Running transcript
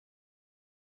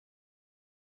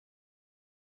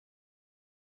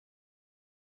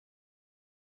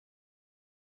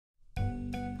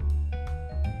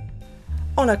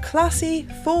On a classy,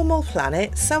 formal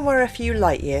planet somewhere a few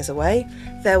light years away,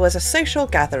 there was a social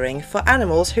gathering for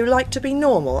animals who like to be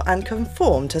normal and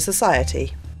conform to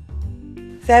society.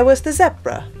 There was the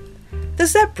zebra. The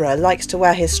zebra likes to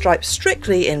wear his stripes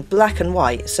strictly in black and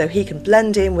white so he can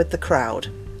blend in with the crowd.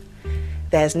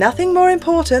 "There's nothing more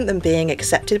important than being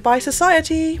accepted by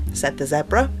society," said the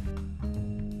zebra.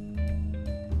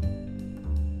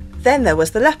 Then there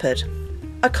was the leopard,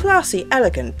 a classy,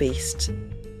 elegant beast.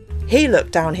 He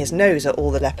looked down his nose at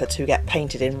all the leopards who get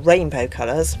painted in rainbow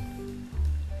colours.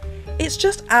 "It's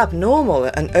just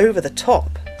abnormal and over the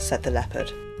top," said the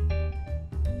leopard.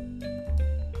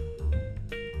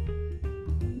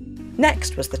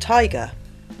 Next was the tiger.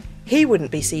 He wouldn't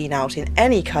be seen out in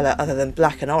any colour other than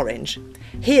black and orange.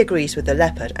 He agrees with the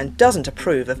leopard and doesn't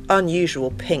approve of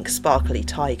unusual pink sparkly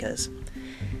tigers.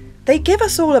 "They give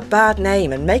us all a bad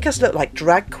name and make us look like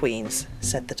drag queens,"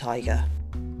 said the tiger.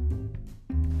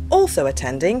 Also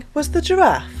attending was the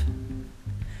giraffe.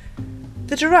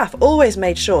 The giraffe always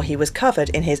made sure he was covered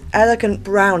in his elegant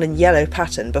brown and yellow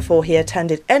pattern before he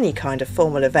attended any kind of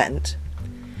formal event.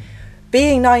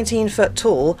 "Being 19 foot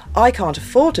tall, I can't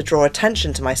afford to draw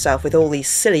attention to myself with all these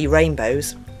silly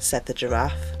rainbows," said the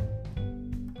giraffe.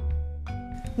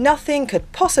 Nothing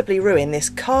could possibly ruin this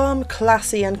calm,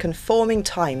 classy and conforming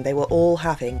time they were all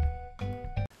having.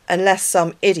 Unless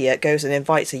some idiot goes and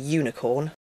invites a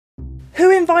unicorn. Who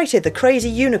invited the crazy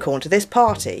unicorn to this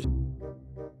party?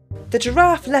 The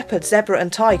giraffe, leopard, zebra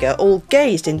and tiger all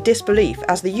gazed in disbelief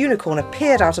as the unicorn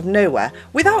appeared out of nowhere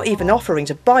without even offering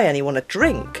to buy anyone a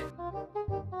drink.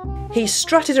 He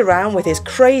strutted around with his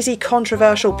crazy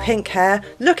controversial pink hair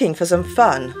looking for some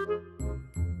fun.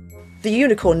 The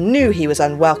unicorn knew he was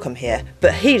unwelcome here,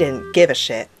 but he didn't give a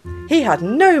shit. He had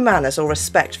no manners or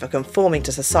respect for conforming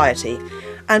to society,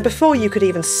 and before you could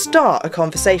even start a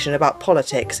conversation about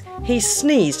politics, he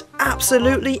sneezed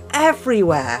absolutely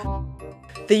everywhere.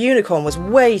 The unicorn was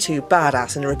way too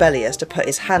badass and rebellious to put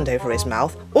his hand over his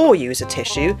mouth or use a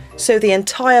tissue, so the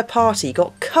entire party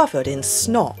got covered in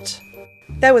snot.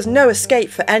 There was no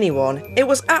escape for anyone. It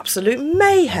was absolute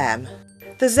mayhem.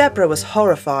 The zebra was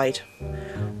horrified.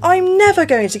 "I'm never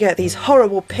going to get these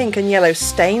horrible pink and yellow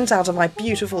stains out of my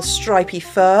beautiful stripy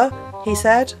fur," he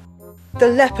said. The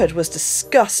leopard was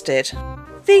disgusted.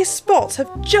 "These spots have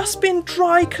just been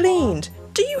dry cleaned.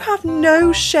 Do you have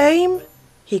no shame?"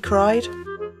 he cried.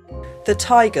 The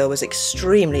tiger was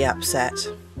extremely upset.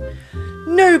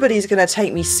 "Nobody's going to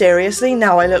take me seriously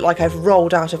now I look like I've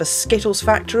rolled out of a Skittles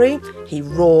factory," he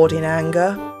roared in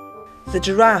anger. The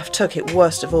giraffe took it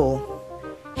worst of all.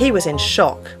 He was in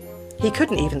shock. He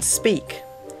couldn't even speak.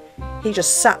 He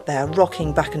just sat there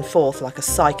rocking back and forth like a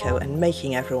psycho and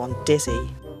making everyone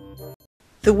dizzy.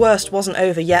 The worst wasn't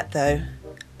over yet though.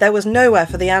 There was nowhere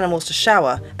for the animals to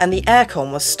shower and the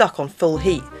aircon was stuck on full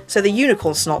heat, so the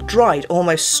unicorn snot dried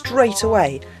almost straight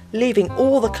away, leaving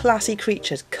all the classy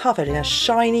creatures covered in a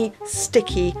shiny,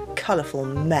 sticky, colourful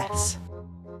mess.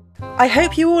 "I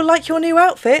hope you all like your new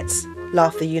outfits,"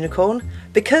 laughed the unicorn,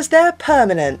 "because they're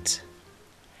permanent."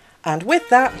 And with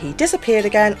that, he disappeared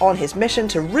again on his mission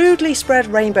to rudely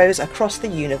spread rainbows across the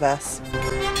universe.